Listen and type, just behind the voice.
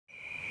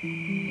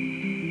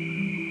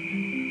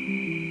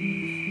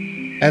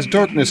As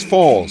darkness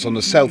falls on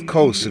the south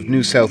coast of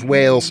New South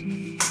Wales,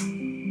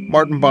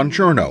 Martin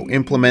Bongiorno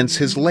implements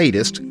his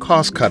latest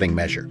cost-cutting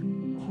measure.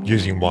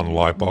 Using one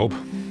light bulb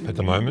at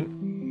the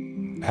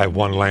moment. Have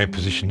one lamp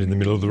positioned in the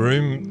middle of the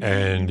room,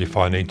 and if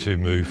I need to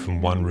move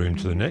from one room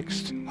to the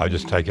next, I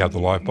just take out the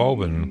light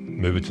bulb and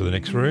move it to the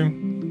next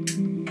room.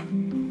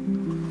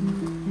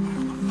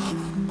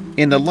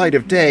 In the light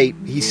of day,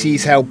 he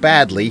sees how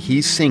badly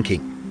he's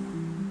sinking.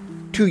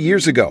 2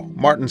 years ago,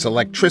 Martin's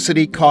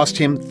electricity cost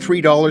him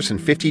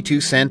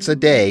 $3.52 a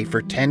day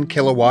for 10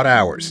 kilowatt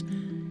hours.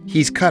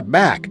 He's cut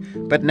back,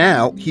 but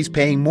now he's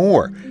paying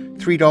more,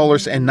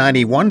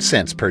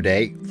 $3.91 per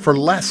day for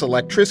less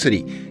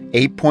electricity,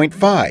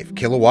 8.5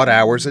 kilowatt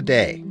hours a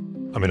day.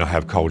 I mean, I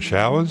have cold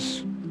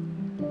showers,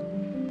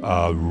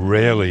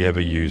 rarely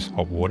ever use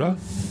hot water.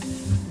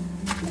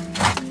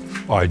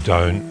 I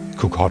don't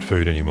cook hot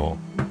food anymore.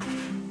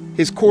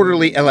 His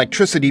quarterly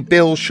electricity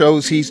bill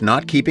shows he's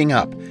not keeping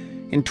up.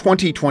 In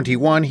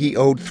 2021, he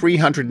owed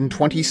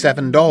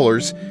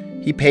 $327.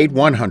 He paid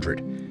 $100.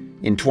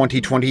 In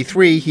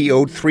 2023, he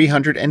owed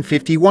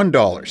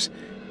 $351.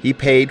 He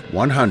paid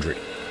 $100.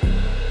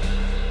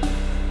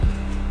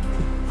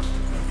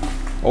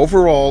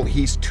 Overall,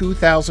 he's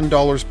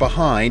 $2,000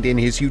 behind in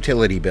his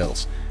utility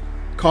bills.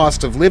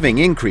 Cost of living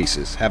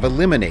increases have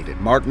eliminated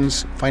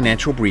Martin's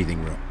financial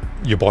breathing room.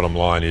 Your bottom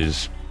line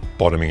is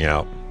bottoming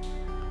out,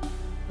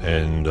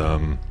 and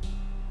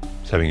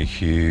it's having a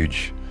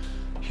huge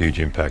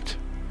impact.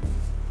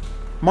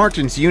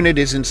 Martin's unit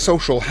is in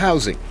social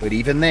housing, but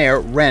even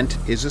there, rent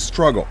is a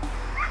struggle.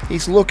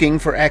 He's looking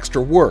for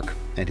extra work,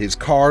 and his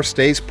car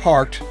stays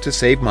parked to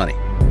save money.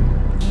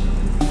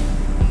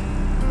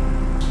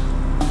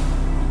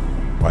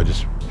 I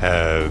just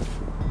have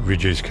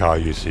reduced car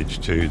usage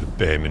to the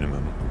bare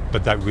minimum,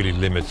 but that really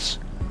limits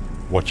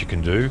what you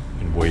can do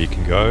and where you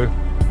can go.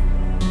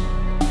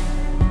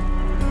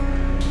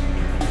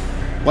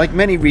 Like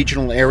many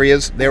regional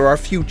areas, there are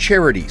few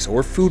charities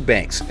or food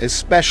banks,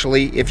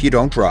 especially if you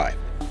don't drive.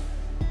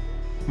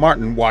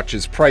 Martin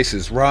watches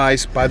prices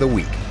rise by the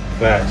week.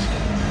 That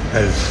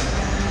has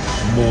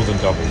more than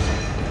doubled.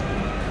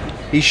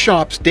 He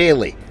shops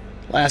daily.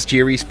 Last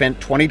year he spent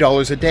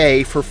 $20 a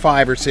day for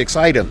 5 or 6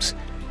 items.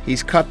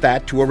 He's cut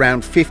that to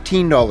around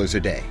 $15 a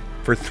day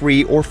for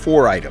 3 or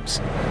 4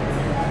 items.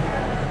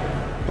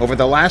 Over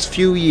the last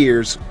few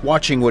years,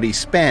 watching what he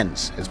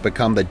spends has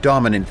become the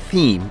dominant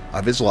theme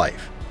of his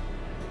life.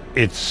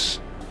 It's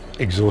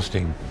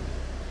exhausting.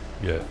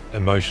 Yeah,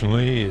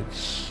 emotionally,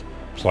 it's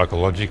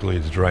psychologically,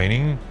 it's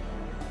draining.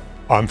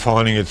 I'm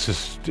finding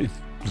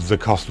the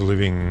cost of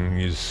living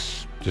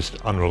is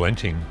just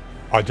unrelenting.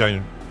 I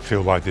don't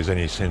feel like there's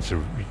any sense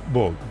of,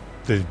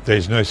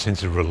 there's no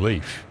sense of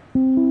relief.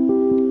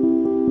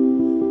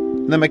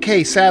 The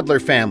McKay-Sadler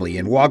family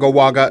in Wagga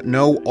Wagga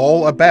know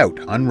all about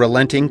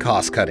unrelenting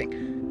cost-cutting.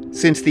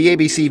 Since the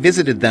ABC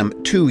visited them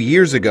 2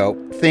 years ago,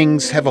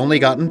 things have only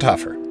gotten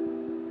tougher.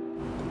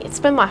 It's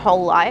been my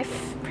whole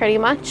life, pretty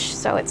much,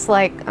 so it's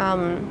like,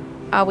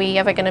 are we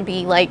ever going to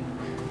be, like,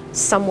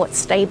 somewhat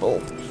stable?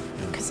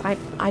 Because I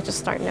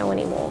just don't know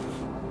anymore.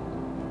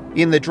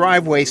 In the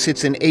driveway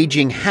sits an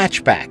aging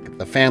hatchback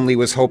the family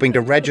was hoping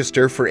to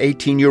register for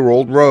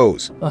 18-year-old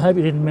Rose. I hope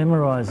you didn't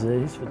memorize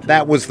these.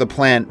 That was the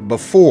plan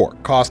before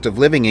cost of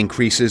living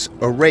increases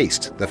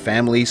erased the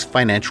family's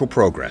financial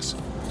progress.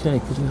 Okay,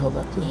 could you hold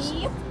that, please?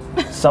 Yep.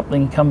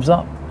 Something comes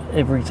up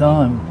every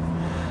time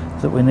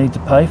that we need to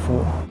pay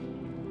for.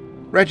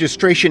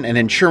 Registration and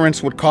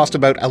insurance would cost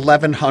about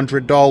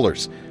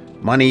 $1,100,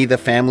 money the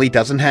family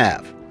doesn't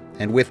have.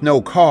 And with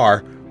no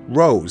car,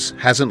 Rose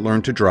hasn't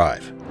learned to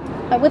drive.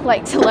 I would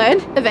like to learn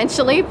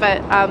eventually, but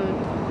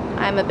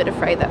I'm a bit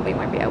afraid that we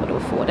won't be able to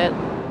afford it.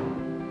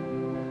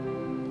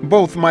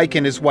 Both Mike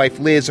and his wife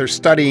Liz are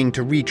studying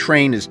to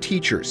retrain as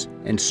teachers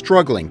and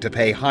struggling to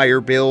pay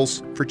higher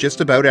bills for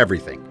just about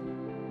everything.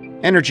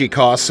 Energy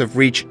costs have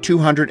reached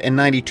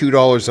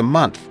 $292 a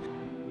month.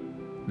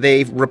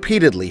 They've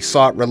repeatedly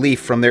sought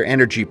relief from their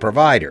energy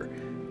provider.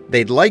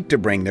 They'd like to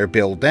bring their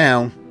bill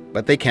down,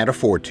 but they can't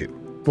afford to.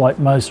 Like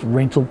most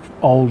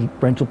old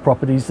rental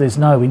properties, there's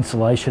no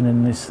insulation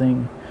in this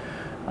thing.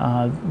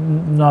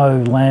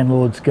 No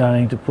landlord's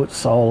going to put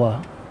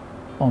solar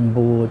on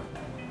board.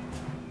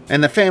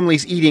 And the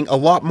family's eating a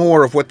lot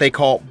more of what they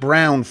call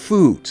brown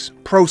foods,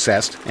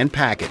 processed and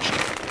packaged.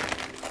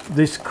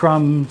 This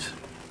crumbed,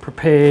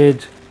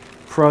 prepared,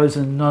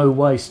 frozen,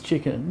 no-waste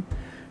chicken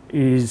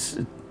is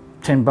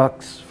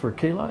 $10 for a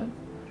kilo.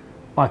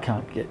 I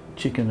can't get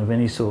chicken of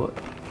any sort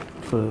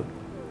for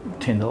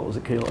 $10 a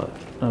kilo.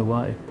 No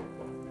way.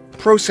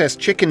 Processed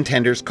chicken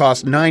tenders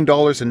cost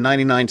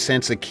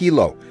 $9.99 a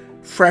kilo.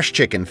 Fresh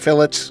chicken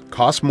fillets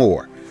cost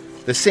more.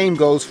 The same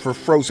goes for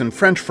frozen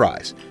French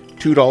fries,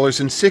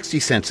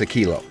 $2.60 a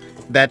kilo.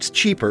 That's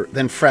cheaper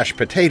than fresh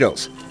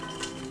potatoes.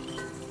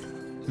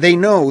 They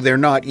know they're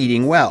not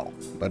eating well,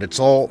 but it's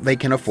all they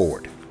can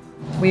afford.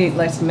 We eat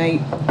less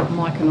meat.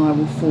 Mike and I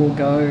will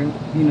forego,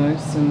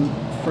 some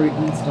fruit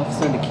and stuff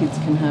so the kids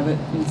can have it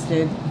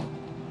instead.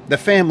 The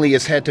family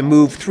has had to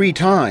move 3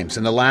 times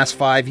in the last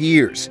 5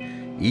 years.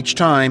 Each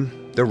time,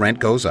 the rent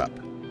goes up.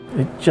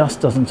 It just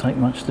doesn't take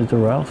much to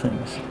derail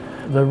things.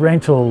 The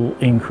rental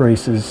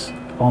increases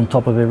on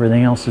top of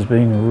everything else has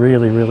been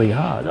really, really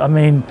hard. I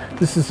mean,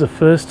 this is the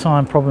first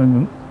time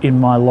probably in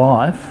my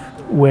life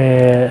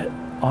where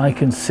I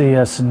can see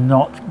us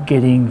not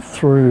getting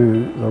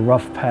through the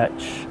rough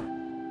patch.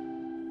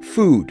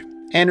 Food,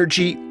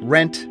 energy,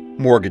 rent,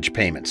 mortgage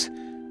payments.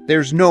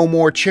 There's no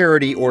more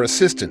charity or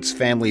assistance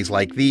families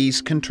like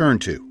these can turn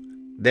to.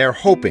 They're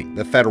hoping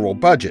the federal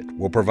budget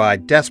will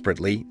provide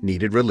desperately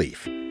needed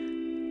relief.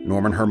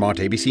 Norman Hermont,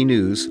 ABC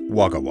News,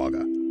 Wagga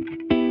Wagga.